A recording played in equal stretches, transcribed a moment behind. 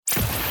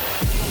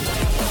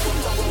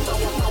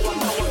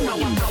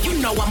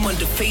know I'm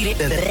undefeated.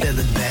 They're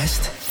the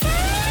best.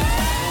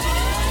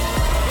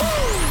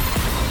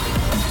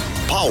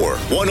 Power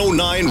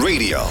 109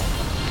 Radio.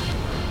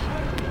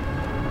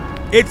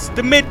 It's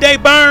the Midday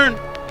Burn.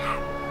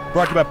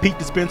 Brought to you by Peak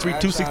Dispensary,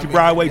 260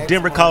 Broadway,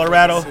 Denver,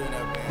 Colorado.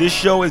 This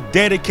show is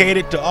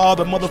dedicated to all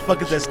the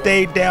motherfuckers that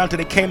stayed down till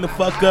they came the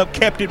fuck up,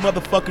 kept it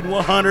motherfucking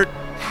 100.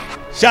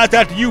 Shout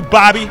out to you,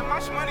 Bobby.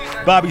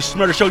 Bobby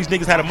Schmurder, show these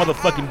niggas how to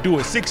motherfucking do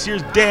it. 6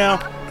 years down.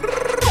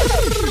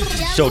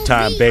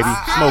 Showtime, baby.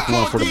 Smoke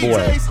one for the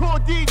boys.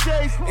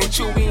 And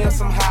Chewy and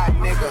some hot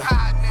nigga.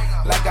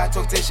 Like I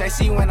told Tish, I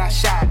see when I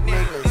shot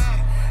niggas.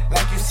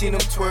 Like you seen him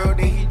twirl,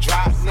 then he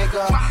drop,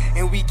 nigga.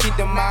 And we keep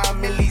the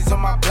mind millies on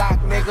my block,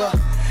 nigga.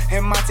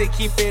 And Monte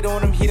keep it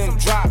on him, he done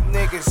drop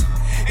niggas.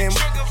 And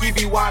he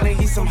be wildin',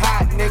 he some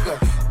hot nigga.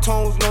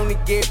 Tones known to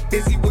get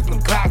busy with them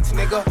Glocks,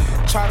 nigga.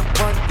 Try to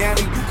run down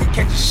and you can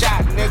catch a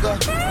shot, nigga.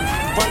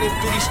 Running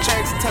through these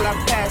tracks till I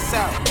pass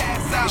out.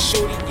 And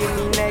shorty give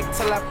me neck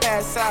till I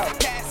pass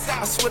out.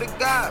 I swear to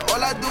God,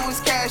 all I do is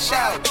cash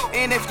out.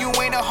 And if you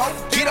ain't a hoe,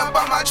 get up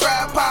on my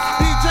trap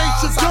house.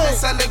 I've been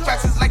selling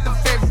cracks since like the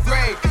 5th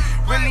grade.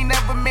 Really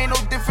never made no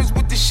difference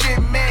with the shit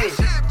made.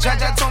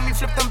 Jaja told me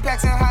flip them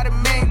packs and how to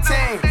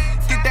maintain.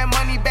 Get that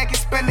money back and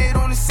spend it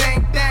on the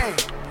same thing.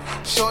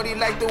 Shorty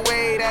like the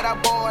way that I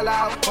ball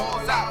out.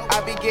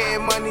 I be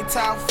getting money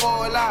till I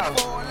fall out.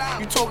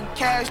 You talking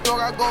cash, dog,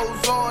 I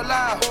goes all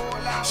out.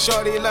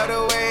 Shorty love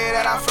the way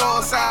that I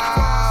floss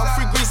out.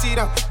 Free greasy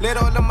them, let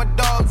all of my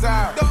dogs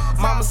out.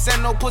 Mama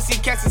said no pussy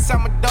cats inside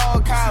my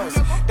dog house.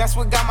 That's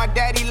what got my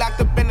daddy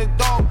locked up in the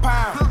dog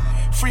pound.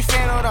 Free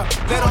fan on them,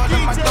 let all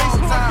of my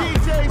dogs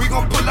out. We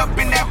gon' pull up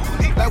in that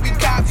like we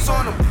cops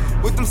on them.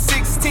 With them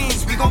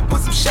 16s, we gon'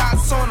 put some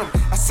shots on them.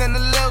 I send a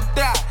little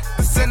dot,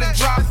 I send a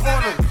drop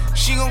on them.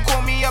 She gon'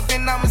 call me up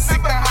and I'ma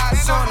stick the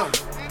hots on them.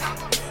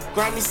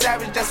 Grammy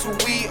Savage, that's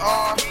what we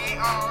are.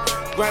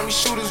 Grammy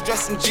shooters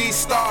dressed in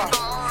G-Star.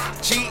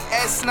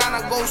 GS9,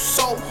 I go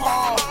so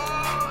hard.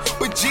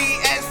 But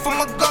GS for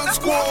my gun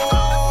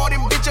squad.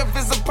 And bitch, if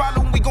it's a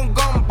problem, we gon'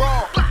 gun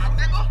brawl.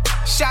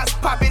 Shots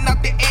popping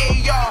up the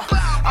AR.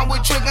 I'm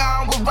with Trigger,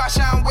 I'm with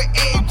Rasha, I'm with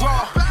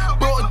A-Raw.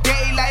 Broad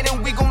daylight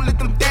and we gon' let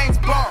them things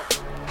blow.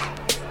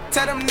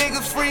 Tell them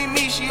niggas free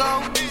me,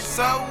 yo.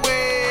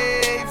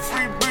 Subway,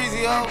 free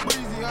breezy, yo.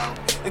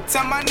 And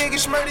tell my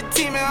niggas murder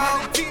team, yo.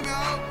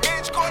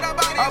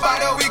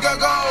 About a week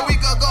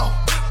ago.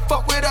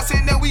 Fuck with us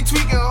and then we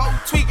tweaking,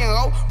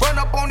 ho. Run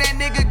up on that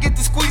nigga, get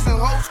the squeezing,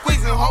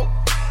 ho.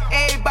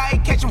 Everybody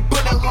catching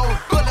bullet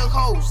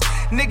hoes.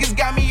 Niggas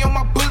got me on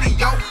my bully,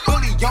 yo.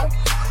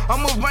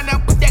 I'ma run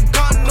up with that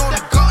gun on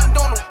him.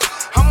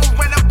 I'ma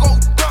run up, go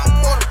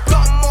dumb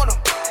on him.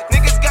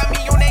 Niggas got me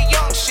on that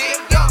young shit.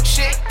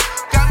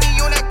 Got me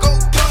on that go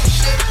dumb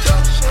shit.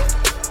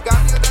 Got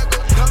me on that go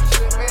dumb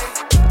shit, man.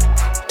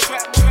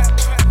 Trap.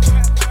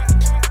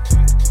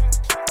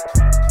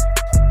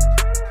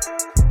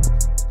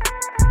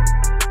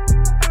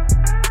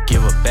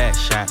 Give a back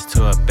shots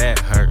to a back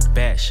hurt.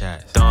 Back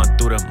shots. Throwing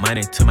through the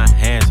money till my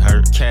hands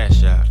hurt.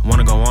 Cash out.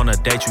 Wanna go on a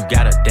date, you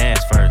gotta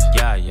dance first.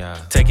 Yeah.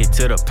 Take it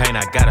to the paint,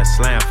 I gotta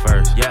slam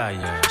first.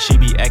 Yeah. She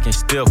be acting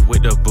stiff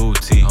with the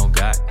booty. Oh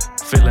God.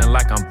 Feeling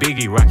like I'm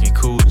Biggie rockin'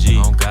 Cool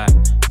G. Oh God.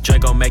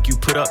 Drake gon' make you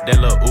put up that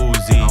little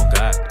Uzi. Oh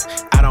God.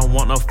 I don't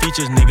want no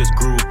features, niggas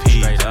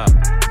groupie. Straight up.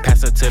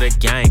 Pass her to the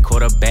gang,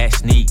 quarterback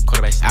sneak.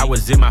 I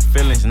was in my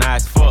feelings, now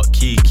it's fuck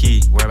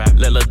Kiki. Let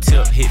lil'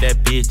 tip hit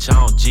that bitch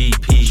on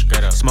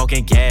GP.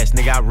 Smoking gas,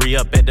 nigga, I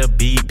re-up at the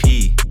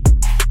BP.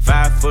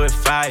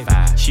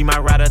 5'5", she might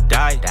ride or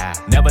die.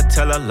 Never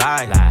tell a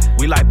lie.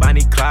 We like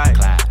Bonnie Clyde.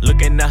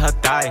 Looking at her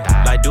thigh,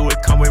 like do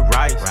it come with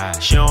rice.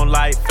 She don't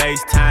like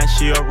FaceTime,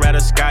 she'll rather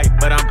Skype.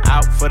 But I'm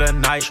out for the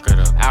night.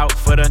 Out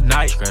for the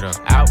night.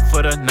 Out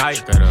for the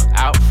night.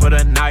 Out for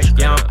the night.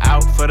 Yeah, I'm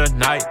out for the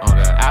night.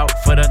 Out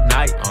for the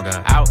night.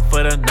 Out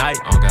for the night.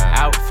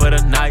 Out for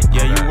the night.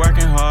 Yeah, you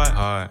working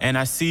hard, and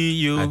I see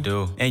you. I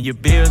do. And your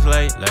bills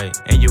late,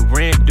 and your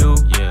rent due.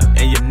 Yeah.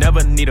 And you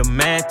never need a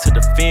man to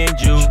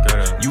defend you.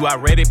 You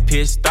already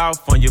pissed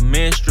off on your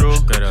menstrual.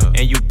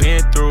 And you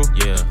been through,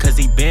 cause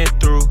he been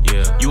through.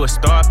 You a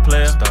star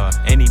player,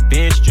 and he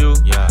benched you.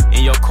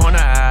 In your corner,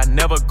 I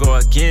never go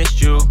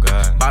against you.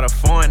 By the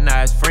phone,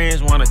 now his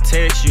friends wanna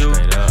text you.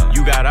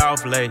 You got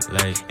off late,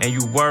 and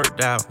you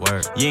worked out.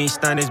 You ain't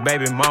stunned his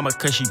baby mama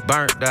cause she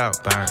burnt out.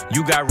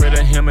 You got rid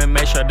of him and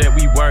made sure that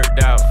we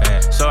worked out.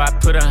 So I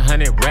put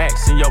 100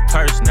 racks in your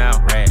purse now.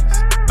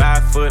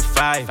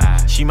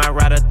 5'5", she might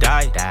ride or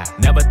die.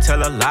 Never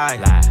tell a lie.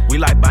 We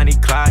like Bonnie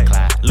Clyde.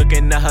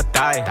 Looking at her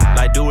thigh,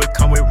 like do it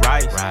come with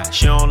rice.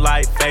 She don't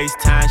like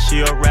FaceTime,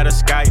 she'll rather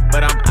Skype.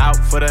 But I'm out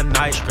for the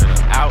night.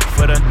 Out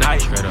for the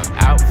night.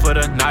 Out for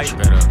the night.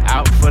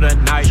 Out for the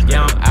night.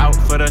 Yeah, I'm out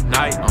for the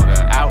night.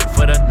 Out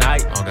for the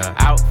night.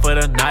 Out for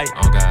the night.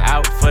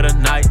 Out for the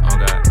night.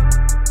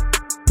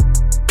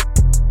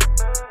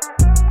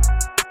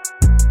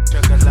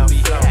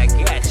 I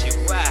got you.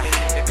 Why?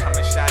 They come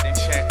and shot and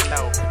check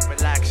low.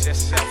 Relax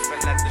yourself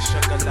and let the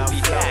sugar love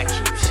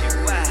flow.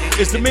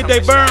 It's It's the Midday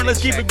Burn. Let's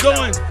keep it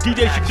going.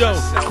 DJ Shadow,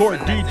 Court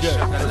DJ.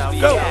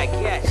 Let's go.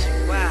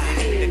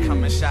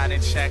 Come and shot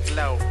and check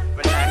low.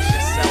 Relax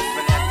yourself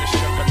and let the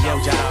sugar Yo,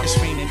 John, it's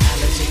raining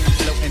allergy. I'm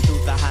floating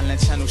through the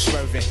Highland Channel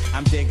swerving.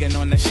 I'm digging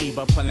on the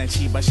Sheba, pulling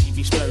Chiba, she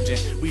be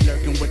splurging. We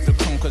lurking with the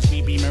cone, cause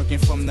we be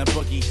murking from the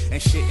boogie.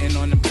 And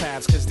shitting on them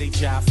crabs, cause they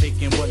jive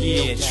faking what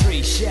yeah,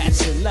 3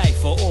 shots of life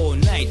for all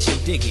night, you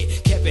dig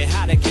it. Kept it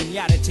hotter,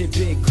 Kenyatta to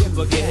Big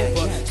Grimber, get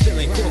hipper.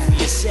 Spilling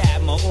coffee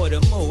aside, my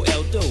order mo,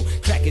 Eldo.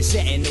 Cracking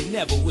satin, they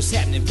never was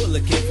happening, full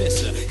of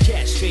convincer.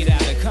 Catch straight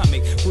out of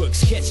comic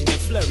books, catching the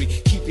flurry.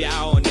 Keep your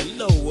eye on the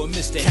low, or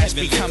Mr. Cats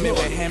Heavenly be coming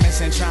Lord. with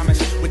hammers and traumas,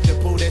 with the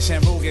Buddhists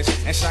and Rugas,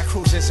 and shot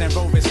cruisers and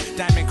rovers.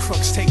 Diamond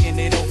crooks taking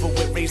it over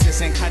with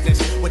razors and cutters,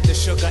 with the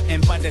sugar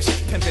and butters,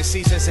 pimping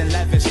Caesars and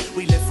levers.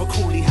 We live for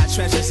coolie, hot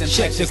treasures and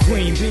Check the pleasures.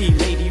 Queen Bee,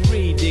 Lady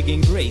Reed,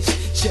 digging grace.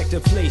 Check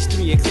the place,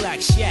 3 o'clock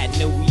shot,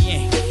 no we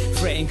ain't.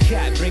 Fretting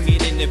cot, bring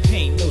it in the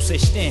paint, no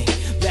such thing.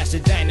 Blast the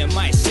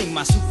dynamite, sing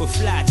my super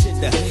fly to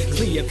the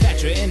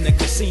Cleopatra in the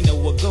casino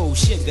with gold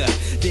sugar.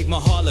 Dig my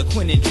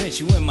Harlequin and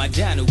drench you in my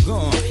Dino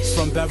gone.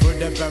 From Beverly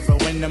to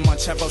Beverly, in the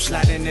Montevo,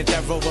 sliding the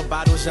devil with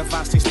bottles of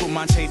Asti,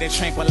 Spumante to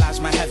tranquilize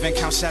my heaven.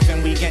 Count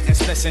 7, we getting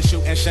splits and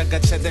shooting sugar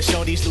to the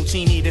shorties,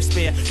 Lucini to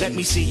spare. Let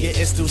me see your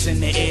istos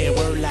in the air,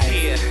 we're like,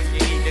 yeah,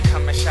 you need to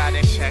come and shot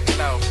and check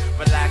low.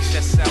 Relax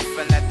yourself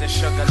and let the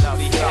sugar love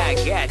flow. Yeah, I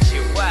got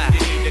you, why?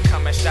 You need to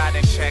come and shot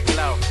and check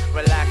low.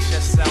 Relax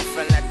yourself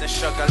and let the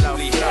sugar love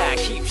flow. Yeah,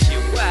 keeps you,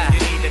 why? You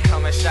need to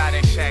come and shot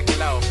and check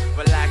low.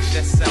 Relax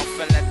yourself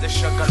and let the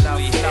sugar love flow.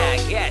 Yeah, I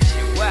got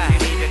you, why? You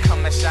need to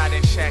come and shot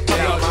and check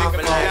low.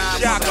 Relax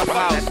yourself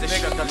and let the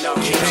sugar love flow.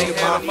 It ain't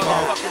my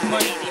fault.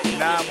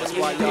 Nah, was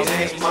why y'all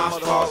ain't my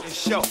fault.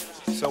 Show.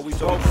 So we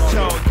both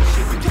chose the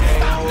shit we can't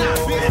stop now,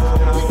 bitch.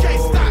 We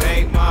can't stop. It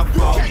ain't my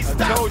fault.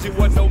 I told you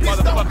what no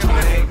motherfucking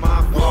it ain't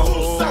my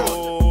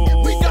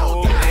fault. We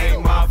don't die. It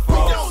ain't my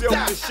fault. Silk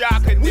the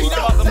shock and these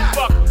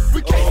motherfuckers.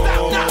 We can't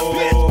stop now,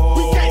 bitch.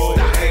 We can't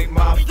stop. It ain't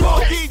my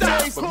fault.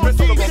 DJs, but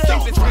Mr. Gon'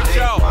 keep this bitch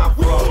out.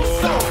 We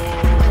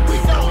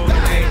don't die.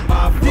 It ain't my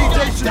fault. DJ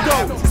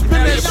Shadow, spin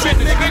that shit,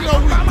 nigga. You know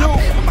we do.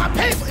 My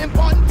paper,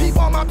 important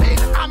people on my page.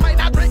 I might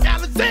not drink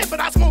Alizé, but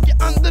I smoke it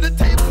under the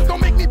table.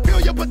 Don't make me peel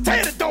your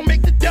potato. Don't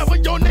make the devil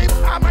your neighbor.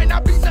 I might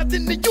not be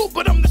nothing to you,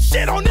 but I'm the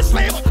shit on this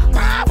label.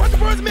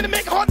 500 words a minute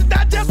make it hard to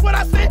digest what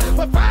I say.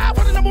 But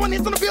 500 number 1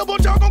 hits on the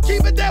Billboard, y'all gon'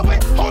 keep it that way.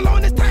 Hold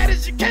on as tight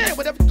as you can.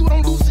 Whatever you do,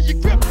 don't loosen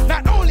your grip.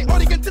 Not only are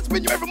they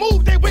anticipating your every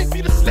move, they wait for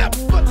you to slip.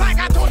 But like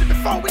I told you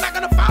before, we're not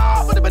gonna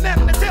fall for the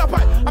banana in the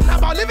tailpipe. I'm not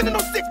about living in no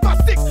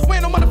 6x6,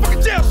 wearing no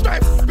motherfucking jail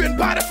stripes. Been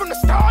body from the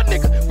start,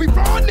 nigga. We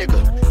raw,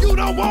 nigga. You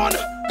don't wanna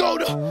go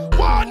to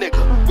war,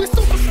 nigga. We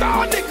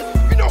superstar,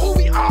 nigga. You know who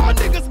we are,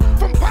 niggas.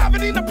 From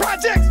poverty in the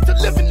projects to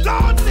living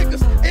large,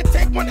 niggas. It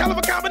take one hell of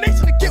a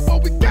combination to get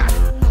what we got.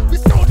 We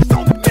soldiers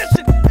on the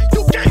mission, and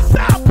you can't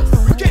stop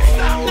us. You can't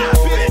stop now,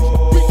 bitch.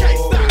 We can't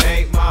stop. It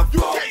ain't my You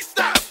fault. can't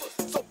stop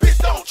us. So bitch,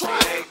 don't try.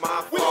 It ain't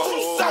my We fault.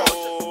 true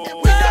soldiers, and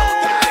we don't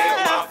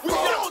die. We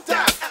don't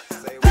die.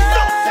 We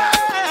don't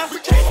die. We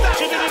can't stop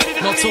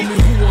now. Now tell me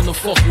who wanna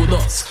fuck with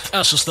us?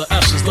 Ashes to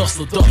ashes, dust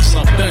to dust.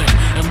 I bang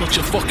and let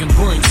your fucking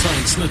brains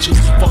hang, snitches.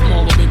 Fuck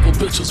Marlon Maple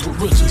bitches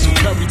with riches who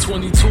carry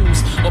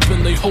 22s up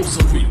in they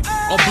hosiery.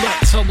 A black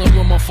teller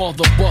when my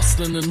father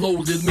bustin' and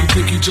loaded me.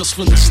 Think he just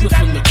finished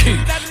sniffing the key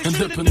and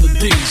dipping the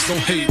D's. Don't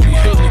hate me.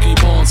 Hit Nicky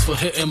Barnes for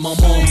hitting my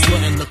mom's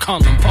letting the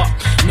condom pop.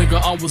 Nigga,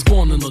 I was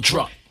born in a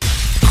drop.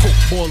 Coke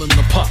boiling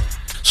the pot.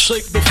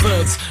 Shake the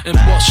feds and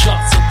bust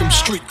shots at them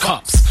street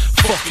cops.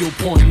 Fuck your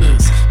point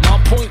is. My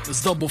point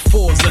is double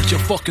 4s at your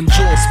fucking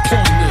jaws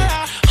pointed.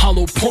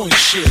 Hollow point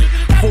shit,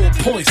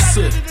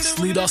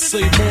 4.6. Need I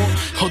say more?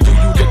 Or do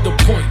you get the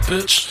point,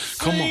 bitch?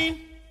 Come on.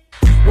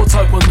 What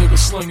type of nigga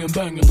slang and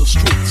bang in the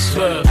streets?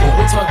 Bad boy.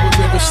 What type of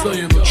nigga stay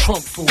in the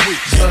trunk for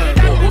weeks? Bad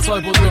boy. What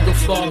type of nigga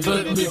fly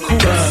Bentley cool?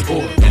 Bad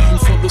boy. Aim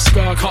for the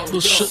sky, caught the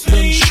shit,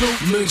 then shoot.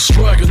 Niggas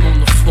dragging on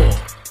the floor.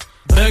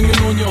 Banging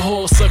on your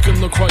horse,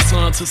 second the Christ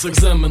scientists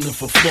examining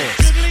for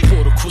flaws.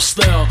 Pour the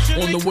Cristal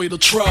on the way to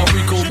trial.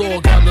 Rico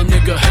Law got the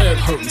nigga head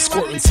hurting,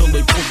 squirting till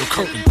they pull the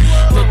curtain.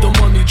 Let the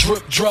money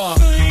drip dry.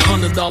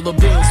 $100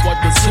 bills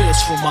wipe the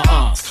tears from my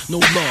eyes. No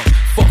love,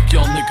 fuck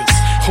y'all niggas.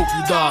 Hope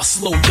you die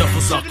slow death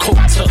as I coke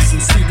test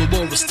and see the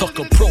Loris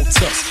Tucker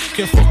protest.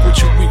 Can't fuck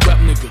with you weak rap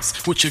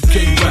niggas with your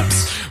gay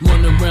raps.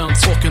 Running around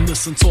talking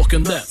this and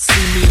talking that.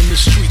 See me in the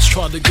streets,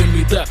 try to give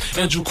me that.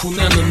 Andrew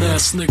Cunanan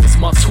ass niggas,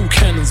 my 2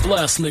 cannons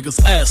blast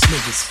niggas. Ass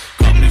niggas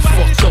got me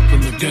fucked up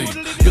in the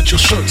game. Get your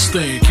shirt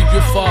stained, keep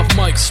your 5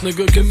 mics,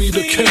 nigga. Give me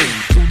the cane.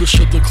 Do the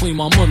shit to clean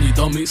my money,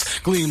 dummies.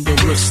 Gleam the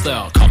wrist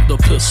out, cop the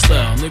piss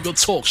style, nigga.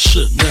 Talk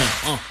shit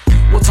now.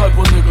 What type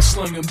of nigga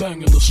slang and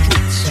bang in the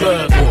streets?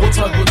 Bad boy. What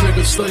type of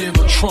nigga stay in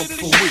the trunk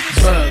for weeks?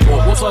 Bad boy.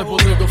 What type of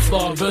nigga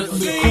fly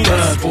Bentley cool?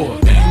 Bad boy.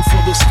 Aim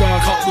for the sky,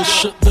 cop the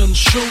shit, then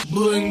shoot.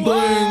 Bling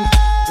bling.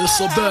 It's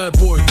a bad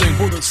boy thing,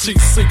 with a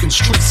seat-seeking,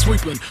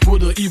 street-sweeping,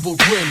 with an evil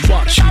grin.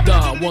 Watch you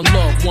die. One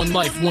love, one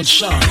life, one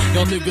shine.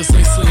 Y'all niggas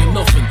ain't saying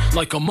nothing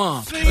like a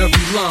mom.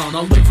 Every line,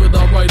 I leave it,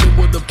 I write it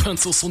with a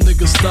pencil, so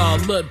niggas die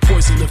lead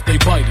poison if they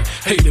bite it.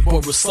 Hate it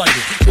but recite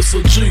it. It's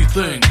a G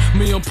thing.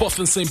 Me and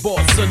Puffin St.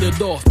 Bart send it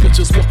off.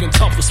 Bitches walking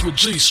topless with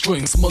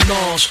G-strings.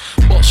 Menage,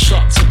 bust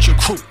shots at your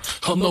crew.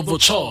 Another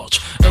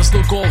charge. As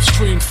the Gulf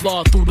Stream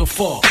fly through the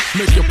fog,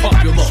 make you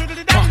popular.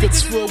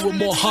 Pockets filled with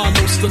more high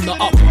notes than the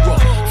opera.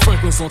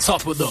 Franklin's on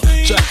top of the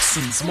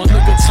Jacksons. My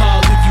nigga Ty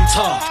leave you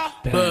tied.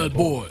 Bad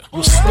boy,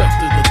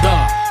 respected to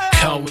die.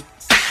 Coward.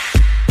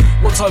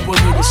 What type of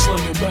nigga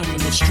slinging bang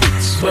in the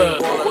streets? Bad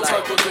boy. What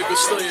type of nigga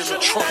stay in the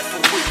trunk for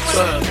weeks?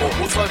 Bad boy.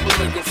 What type of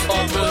nigga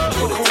fly bad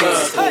with a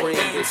bad boy?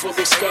 Aiming for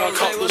the sky,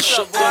 cop the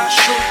shut down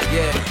shoot.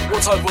 Yeah.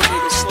 What type of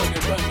nigga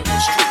slinging bang in the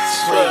streets?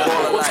 Bad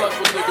boy. What type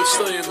of nigga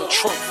stay in the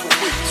trunk for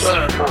weeks?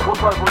 Bad boy. What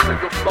type of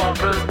nigga fly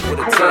bad with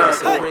a bad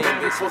boy?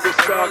 Aiming for the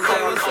sky,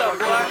 cop the shut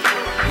down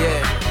shoot.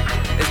 Yeah.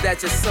 Is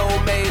that your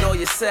soulmate or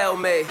your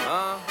cellmate?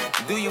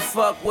 Do you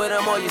fuck with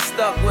him or you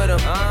stuck with him?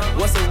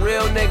 What's a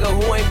real nigga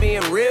who ain't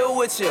being real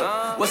with you?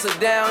 What's a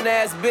down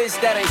ass bitch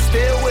that ain't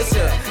still with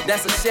you?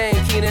 That's a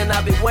shame, Keenan,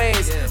 I be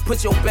Wayne's.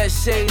 Put your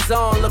best shades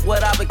on, look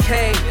what I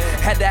became.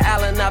 Had the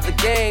Allen out the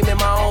game in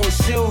my own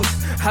shoes.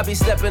 I be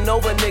stepping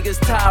over niggas,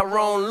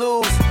 Tyrone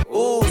lose.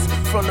 Ooze,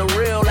 from the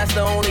real, that's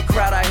the only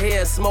crowd I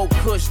hear. Smoke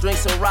kush, drink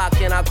some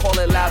rock, and I call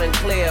it loud and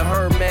clear.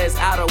 Hermes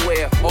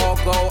outerwear, all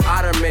gold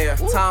outermere.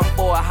 Time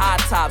for a high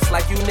tops,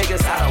 like you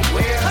niggas out of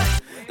wear.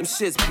 Them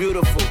shit's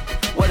beautiful.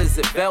 What is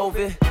it,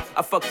 velvet?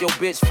 I fuck your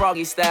bitch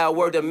Froggy style,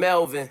 word to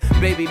Melvin.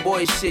 Baby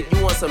boy shit,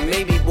 you want some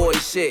maybe boy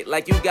shit.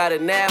 Like you got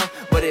it now,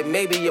 but it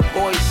may be your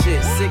boy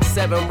shit.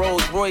 6-7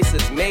 Rolls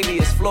Royces, maybe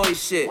it's Floyd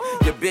shit.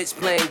 Your bitch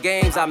playing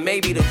games, I may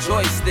be the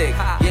joystick.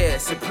 Yeah,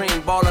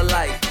 supreme baller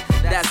like.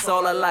 That's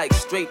all I like.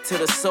 Straight to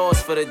the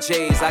source for the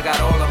J's. I got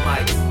all the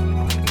mics.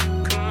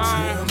 Come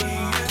on.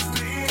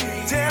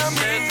 Tell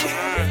me,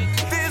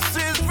 this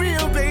is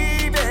real,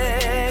 baby.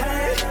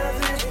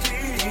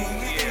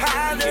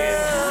 I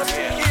love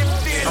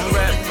it. I'm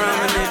rap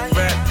prominent,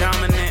 rap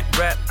dominant,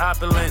 rap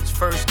opulence.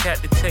 First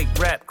cat to take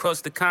rap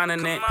across the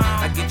continent.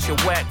 I get your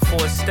whack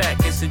for a stack,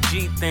 it's a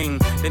G thing.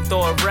 Then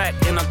throw a rack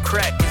in a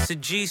crack, it's a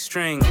G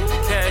string.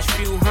 Cash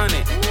few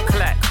hundred,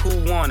 clack,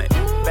 who want it?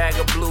 Bag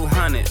of blue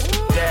hundreds,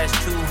 dash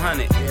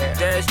 200,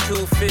 dash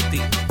 250.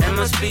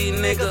 MSB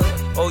nigga,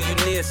 oh you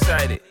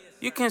nearsighted.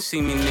 You can see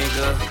me,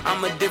 nigga.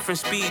 I'm a different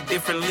speed,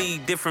 different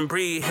league, different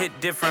breed.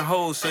 Hit different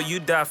hoes, so you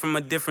die from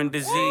a different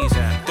disease.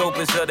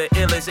 Dopest of the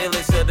illest,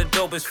 illest of the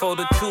dopest. For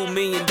the $2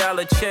 million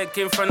check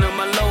in front of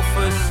my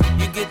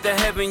loafers. You get to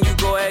heaven, you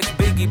go ask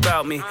Biggie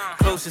about me.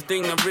 Closest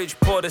thing to Rich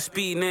Porter,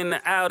 speeding in the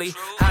Audi.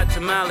 Hot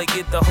tamale,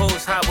 get the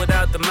hose hot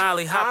without the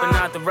molly. Hopping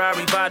out the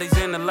Rari, bodies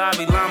in the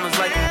lobby. Llamas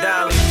like them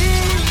dolly.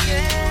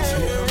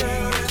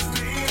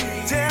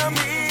 Tell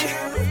me,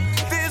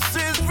 this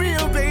is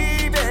real, baby.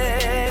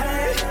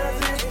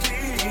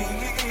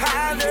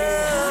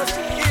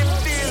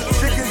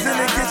 Chickens in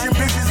the kitchen,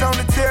 bitches on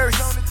the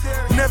terrace.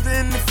 Never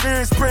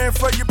interference, praying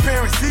for your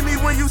parents. See me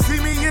when you see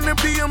me in the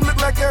BM,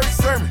 look like Eric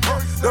Sermon.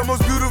 The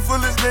most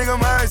beautifulest nigga,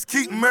 my eyes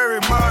keep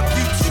married. My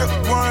deep shook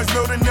ones,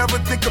 know they never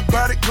think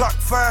about it. Glock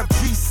 5,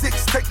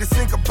 G6, take the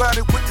think about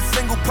it with the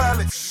single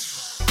pilot.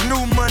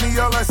 New money,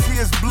 all I see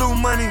is blue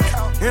money.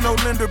 In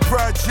Olinda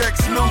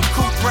projects, new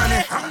coupe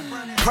running.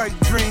 Pipe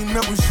dream,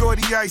 Milton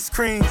Shorty ice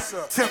cream.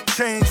 Temp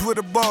change with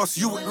a boss,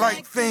 you would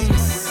like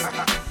things.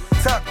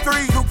 Top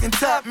 3, who can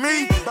top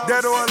me?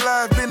 Dead or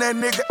alive, been that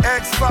nigga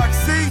X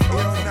Foxy.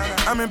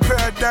 I'm in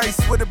paradise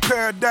with a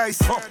paradise.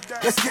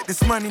 Let's get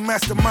this money,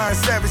 mastermind,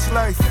 savage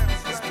life.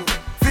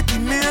 50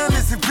 mil,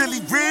 is it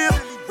really real?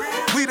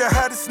 We the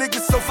hottest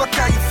niggas, so fuck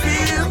how you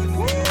feel.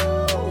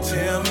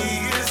 Tell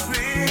me it's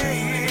real.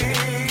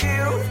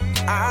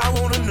 I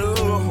wanna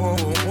know.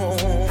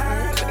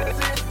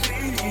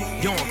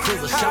 You on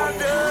cruise a shot.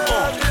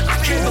 I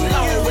came a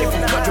long way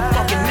from country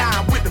bumping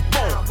 9 with the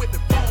phone.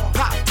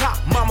 Pop top,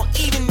 mama,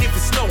 even if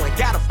it's snowing.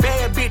 Got a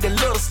bad bitch that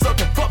love to suck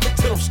and fuck me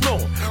till I'm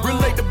snoring.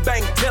 Relate the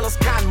bank tellers,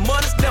 kind of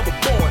money's never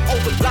born.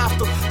 Over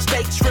lobster,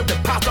 steak, shrimp,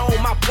 and pasta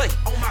on my plate.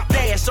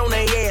 Dash on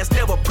their ass,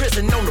 never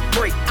prison on the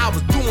break. I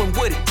was doing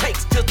what it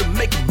takes just to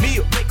make a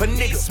meal. A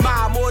nigga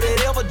smile more than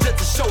ever just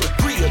to show the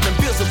grill.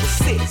 Invisible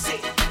six.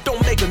 Don't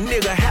make a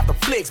nigga have to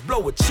flex,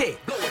 blow a check.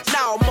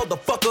 Now,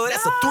 motherfucker,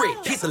 that's a threat.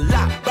 It's a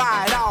lot,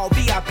 buy it all.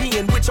 VIP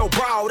and with your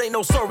broad. Ain't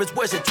no service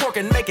where she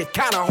twerking, make it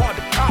kinda hard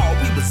to call.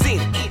 We was in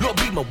it, Lord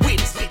be my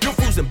witness. No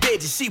fruits and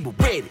veggies, she was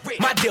ready.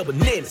 My deal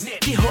bananas,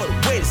 get her the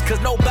wettest. Cause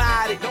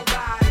nobody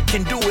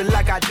can do it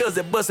like I does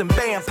it. Bustin'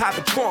 band,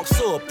 poppin' trunk,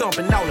 sub,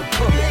 thumping all in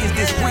public. Is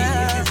this real?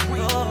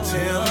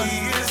 Tell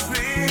me it's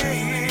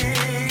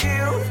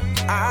real.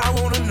 I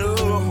wanna know.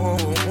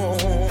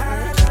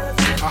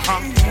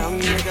 Young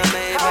nigga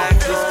made back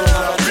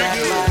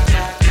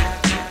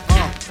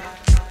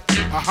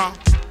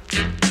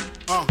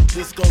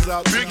This goes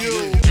out to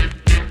you.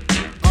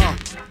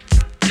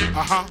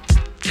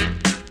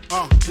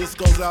 This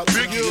goes out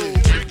to you.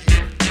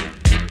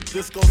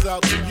 This goes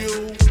out to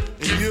you,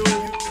 and you,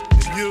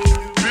 and you,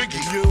 and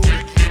you.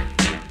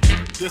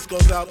 This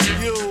goes out to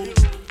you.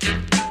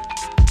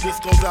 This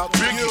goes out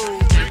to you.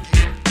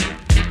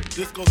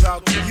 This goes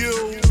out to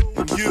you,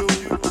 and you,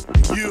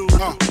 and you.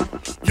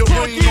 Your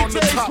reign on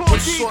the top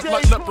was short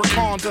like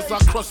leprechauns as I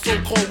crush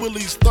so-called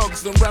willies,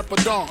 thugs, and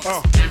rapadons.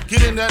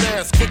 Get in that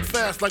ass quick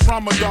fast like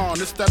Ramadan.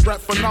 It's that rap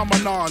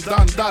phenomenon,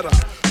 Don Dada.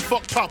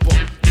 Fuck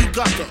Papa, you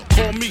got to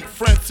call me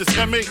Francis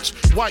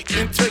MH. White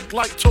intake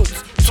like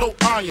toast, toe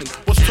iron.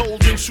 Was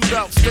told in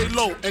shootout, stay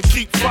low and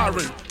keep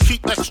firing.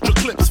 Keep extra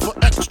clips for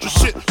extra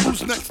shit.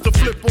 Who's next to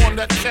flip on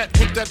that cat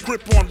with that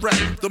grip on rap?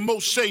 The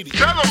most shady,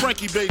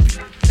 Frankie baby.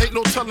 Ain't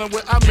no telling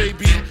where I may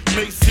be.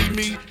 May see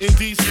me in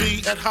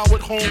DC at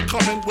Howard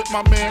Homecoming with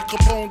my man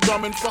Capone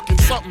drumming fucking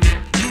something.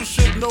 You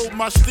should know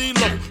my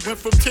stilo. Went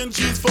from 10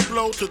 G's for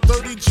blow to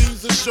 30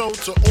 G's a show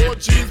to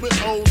orgies with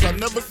hoes I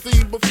never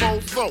seen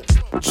before. So,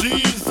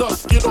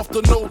 Jesus, get off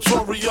the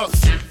notorious.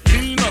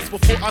 Mean us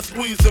before I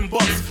squeeze and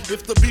bust.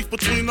 If the beef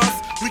between us,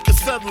 we can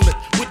settle it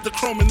with the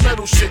chrome and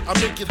metal shit. I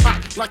make it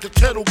hot like a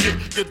kettle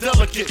get. You're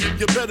delicate,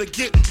 you better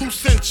get who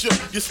sent you.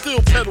 You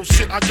still pedal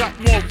shit. I got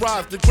more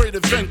rides than Great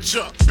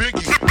Adventure.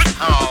 Biggie,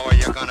 how are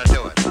you gonna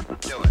do it?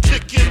 Do it.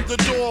 Kick in the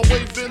door,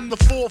 waving the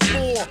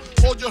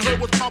 4-4. All you heard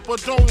was Papa,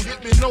 don't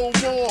hit me no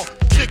more.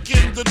 Kick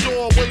in the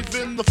door,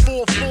 waving the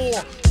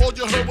 4-4. All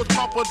you heard was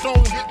Papa,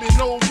 don't hit me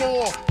no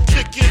more.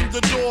 Kick in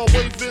the door,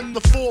 waving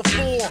the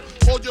 4-4.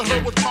 All you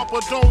heard was Papa,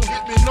 don't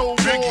hit me no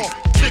more.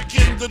 Kick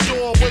in the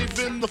door,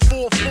 waving the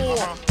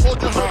 4-4. All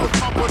you heard was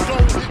Papa,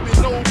 don't hit me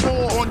no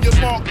more. On your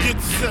mark, get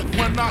set.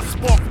 When I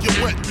spark, you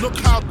wet. Look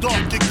how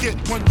dark you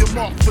get when you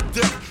mark for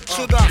death.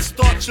 Should I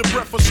start your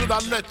breath or should I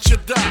let you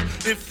die?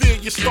 In fear,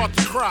 you start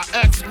to cry.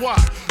 Ask why.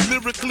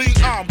 Lyrically,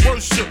 I'm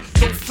worship.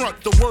 Don't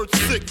front the word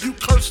sick. You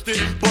cursed it,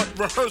 but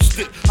rehearsed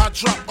it. I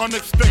drop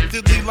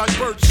unexpectedly like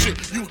bird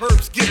shit. You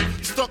herbs get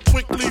stuck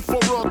quickly for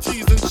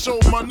royalties and show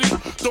money.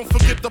 Don't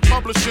forget the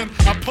publishing.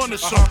 I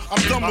punish them.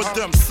 I'm done with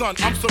them, son.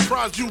 I'm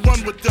surprised you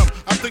run with them.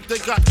 I think they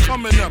got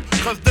coming them.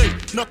 Cause they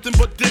nothing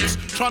but dicks.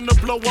 Trying to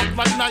blow up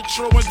like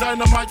nitro and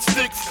dynamite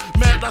sticks.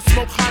 Mad I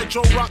smoke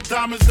hydro, rock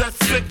diamonds, that's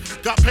sick.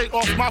 Got paid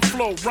off my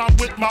flow, rhyme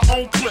with my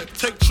own clip.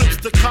 Take trips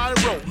to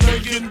Cairo,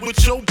 laying with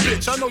your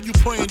bitch. I know you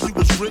praying you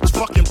was rich,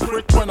 fucking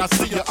prick. When I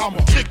see you,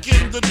 I'ma kick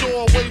in the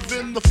door,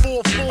 waving the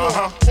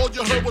 4-4. All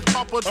you heard was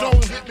Papa,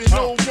 don't hit me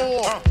no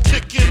more.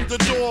 Kick in the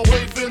door,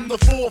 waving the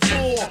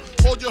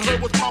 4-4. All you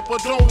heard was Papa,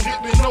 don't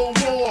hit me no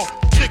more.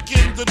 Kick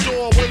in the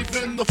door,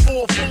 waving the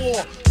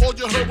 4-4. All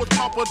you heard was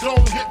Papa,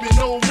 don't hit me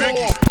no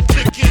more.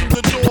 Kick in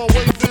the door,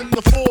 waving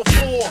the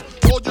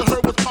 4-4. All you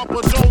heard was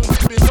Papa, don't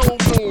hit me no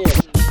more.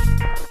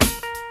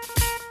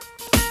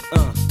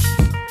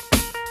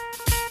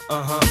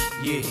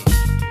 Yeah.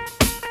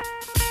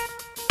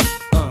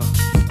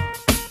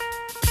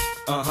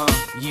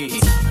 Yeah.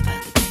 It's all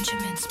about the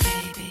Benjamins,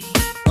 baby.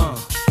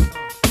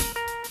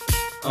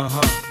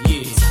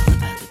 Yeah. It's all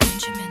about the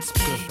Benjamins,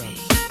 baby.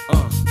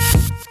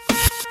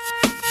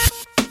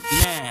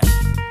 Now,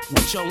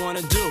 what y'all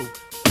wanna do?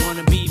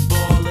 Wanna be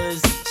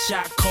ballers,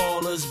 shot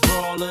callers,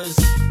 brawlers,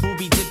 who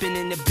be dipping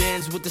in the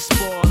Benz with the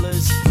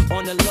spoilers.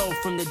 On the low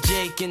from the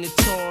Jake and the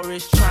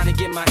Taurus, trying to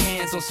get my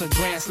hands on some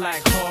grants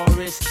like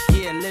Horace.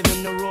 Yeah,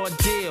 living the raw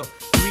deal.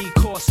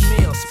 3-course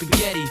meal,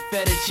 spaghetti,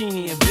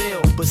 fettuccine, and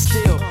veal. But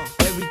still,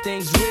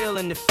 everything's real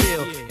in the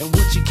field. And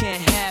what you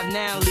can't have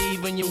now,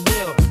 leave when you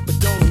will. But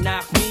don't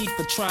knock me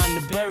for trying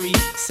to bury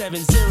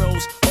 7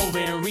 zeros over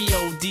in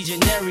Rio de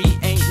Janeiro.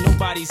 Ain't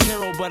nobody's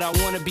hero, but I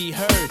wanna be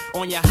heard.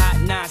 On your hot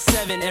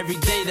 9-7 every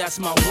day, that's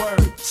my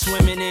word.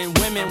 Swimming in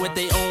women with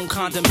their own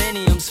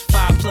condominiums.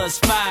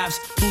 5+5s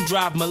who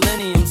drive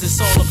millenniums. It's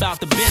all about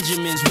the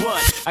Benjamins,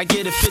 what? I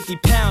get a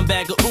 50-pound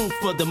bag of oof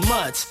for the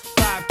mutts.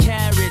 5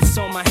 carats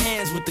on my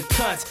hands with the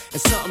cuts.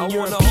 And something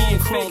European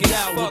chromed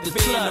out with the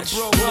clutch.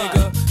 Broke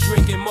nigga,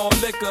 drinking more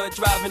liquor,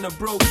 driving a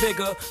broke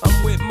bigger.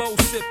 I'm with mo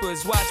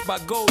sippers, watched by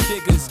gold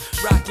diggers.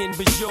 Rocking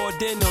Bajor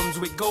denims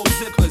with gold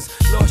zippers.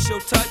 Lost your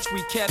touch,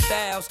 we kept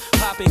ours.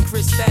 Popping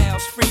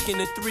crystals, freaking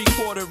the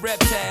 3-quarter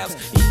reptiles.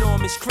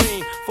 Enormous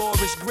cream,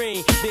 forest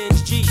green.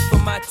 Benz G for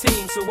my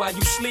team, so while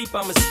you sleep,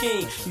 I'm a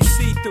scheme. You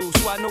see through,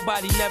 so why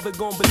nobody never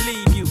gonna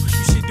believe you.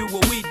 You should do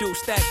what we do,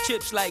 stack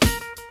chips like.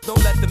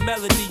 Don't let the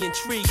melody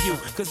intrigue you,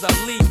 cause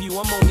I'll leave you.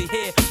 I'm only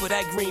here for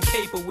that green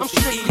paper with I'm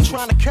strictly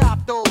trying to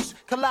cop those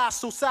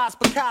colossal size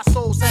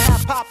Picassos and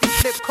have Poppy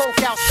flip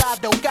coke outside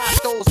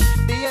Delgados.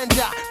 The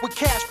Enja with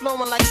cash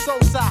flowing like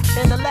Sosa,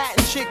 and the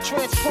Latin chick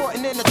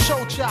transporting in a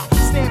chocha.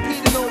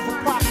 Stampeding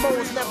over pop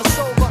modes, never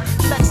sober.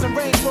 Flexing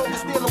Range Rovers,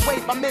 stealing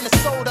weight by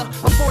Minnesota.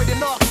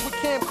 Avoiding arcs with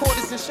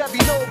camcorders and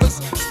Chevy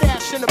Novas.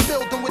 Stash in a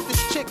building with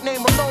this chick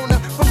named Alona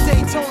from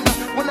Daytona.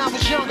 When I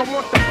was young, I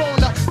want the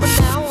boner, but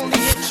now I only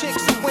hit chicks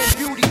who win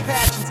beauty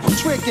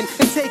pageants. Tricking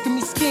and taking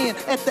me skiing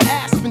at the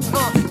Aspens.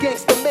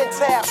 Gangsta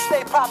mental,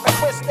 stay poppin'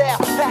 crystal.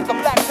 Pack a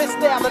black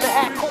pistol and a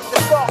hat coupe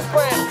that's dark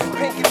brown.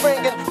 Pinky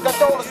ringing,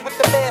 gondolas with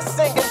the man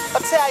singing.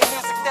 Italian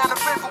music down the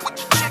river with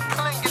your chick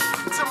clinging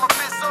to my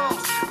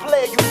bizzos.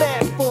 Play you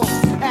mad fools,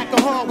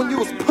 acting hard when you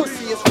was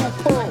pussy as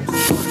RuPaul's.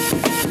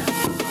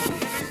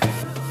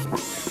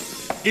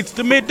 It's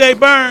the Midday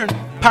Burn,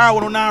 Power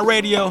 109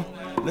 Radio.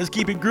 Let's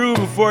keep it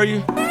grooving for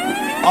you.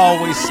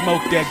 Always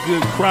smoke that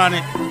good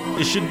chronic.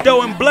 It's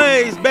Shadow and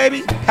Blaze,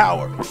 baby.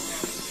 Power.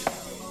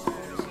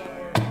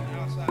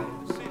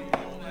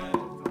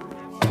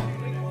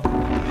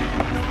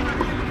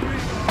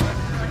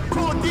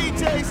 Cool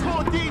DJs.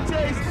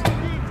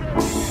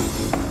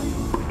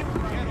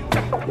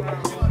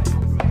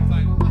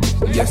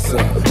 Yes,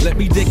 sir. Let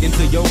me dig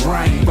into your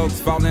brain. Folks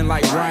falling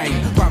like rain.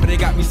 Probably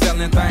got me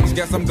selling things.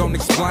 Guess I'm gonna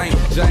explain.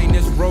 Jane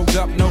is rolled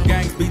up, no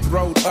gangs, beats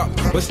rolled up.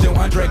 But still,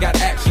 Andre got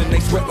action.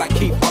 They sweat like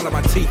keep all of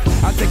my teeth.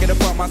 I take it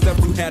upon myself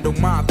to handle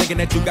mine. Thinking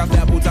that you got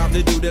ample time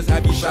to do this.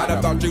 Have you shot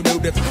up? Thought you knew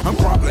this. I'm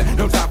crumbling.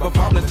 No time for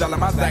fumbling. Selling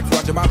my sacks.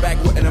 Watching my back.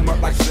 Whipping them up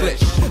like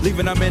slish.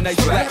 Leaving them in a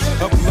splash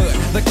of blood.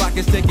 The clock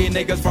is ticking.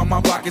 Niggas from my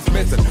block is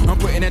missing. I'm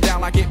putting it down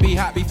like it be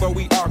hot before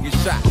we all get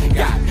shot.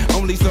 Got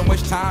only so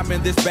much time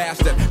in this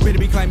bastard. Better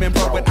be claiming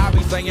pro, but I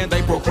be saying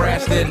they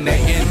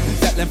procrastinating.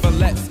 Settling for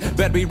less.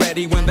 Better be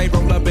ready when they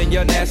roll up in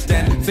your nest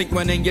and sink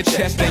one in your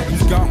chest and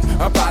you gone.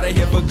 Up out of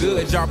here for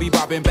good. Y'all be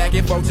bobbing back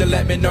and forth to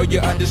let me know you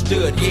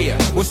understood. Yeah,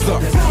 what's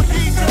up? It's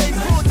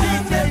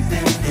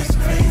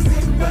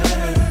crazy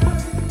bird.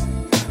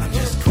 I'm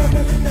just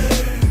crumbling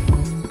nerd.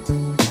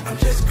 I'm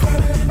just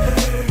crumbling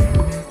nerd.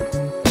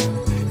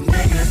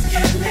 Niggas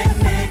killing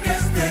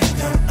niggas, they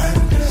don't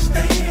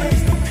understand.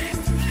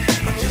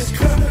 I'm just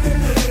crumbling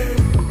nerd.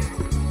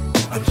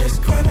 I'm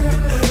just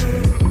crumbling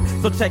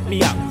nerd. So check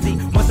me out. See,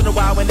 once in a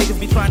while when niggas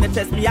be trying to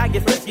test me, I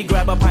get frisky.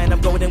 Grab a pint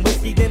of golden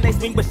whiskey, then they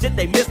swing, but shit,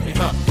 they miss me,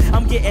 huh?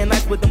 I'm getting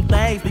nice with them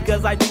things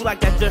because I do like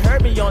that. You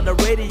heard me on the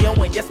radio,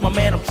 and yes, my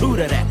man, I'm true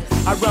to that.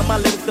 I run my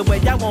lyrics the way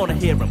I wanna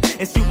hear them,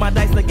 and shoot my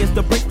dice against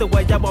the bricks the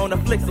way I wanna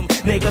flick them.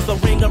 Niggas so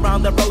ring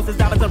around the roses,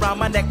 diamonds around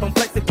my neck from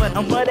flexing, but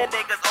I'm running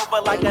niggas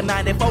over like a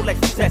 94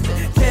 Lexus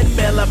tested. 10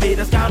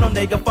 millimeters, count on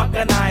nigga, fuck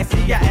a 9.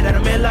 See, I added a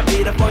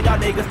millimeter for y'all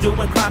niggas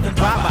doing crimes and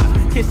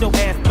drive-bys. Kiss your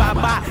ass,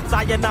 bye-bye,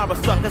 sayonara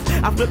suckers.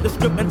 I flip the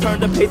script and turn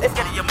the page, it's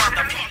getting your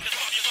mother.